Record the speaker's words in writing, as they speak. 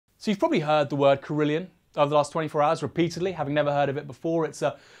So you've probably heard the word Carillion over the last 24 hours repeatedly, having never heard of it before. It's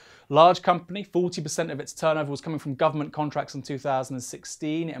a large company. 40% of its turnover was coming from government contracts in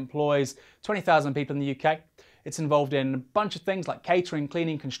 2016. It employs 20,000 people in the UK. It's involved in a bunch of things like catering,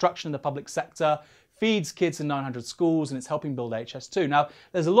 cleaning, construction in the public sector, feeds kids in 900 schools, and it's helping build HS2. Now,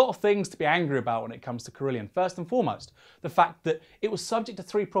 there's a lot of things to be angry about when it comes to Carillion. First and foremost, the fact that it was subject to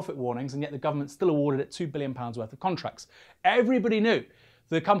 3 profit warnings, and yet the government still awarded it £2 billion worth of contracts. Everybody knew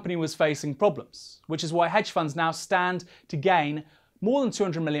the company was facing problems, which is why hedge funds now stand to gain more than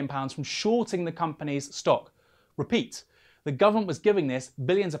 £200 million from shorting the company's stock. Repeat, the government was giving this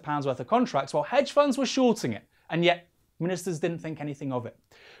billions of pounds worth of contracts while hedge funds were shorting it, and yet ministers didn't think anything of it.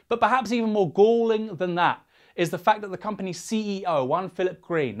 But perhaps even more galling than that is the fact that the company's CEO, one Philip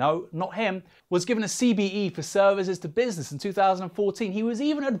Green, no, not him, was given a CBE for services to business in 2014. He was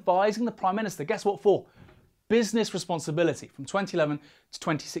even advising the Prime Minister, guess what for? Business responsibility from 2011 to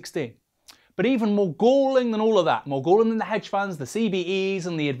 2016. But even more galling than all of that, more galling than the hedge funds, the CBEs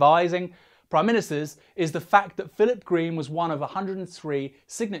and the advising Prime Ministers, is the fact that Philip Green was one of 103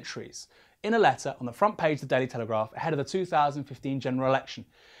 signatories in a letter on the front page of the Daily Telegraph ahead of the 2015 general election,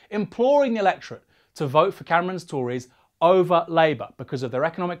 imploring the electorate to vote for Cameron's Tories over Labour because of their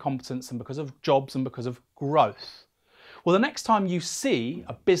economic competence and because of jobs and because of growth. Well, the next time you see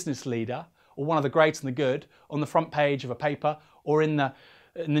a business leader or one of the great and the good on the front page of a paper or in the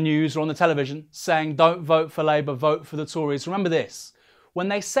news or on the television saying don't vote for Labour, vote for the Tories, remember this. When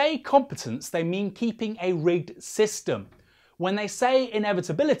they say competence, they mean keeping a rigged system. When they say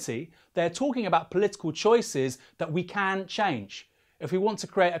inevitability, they're talking about political choices that we can change if we want to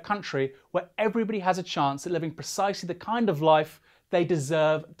create a country where everybody has a chance at living precisely the kind of life they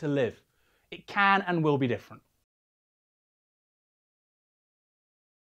deserve to live. It can and will be different.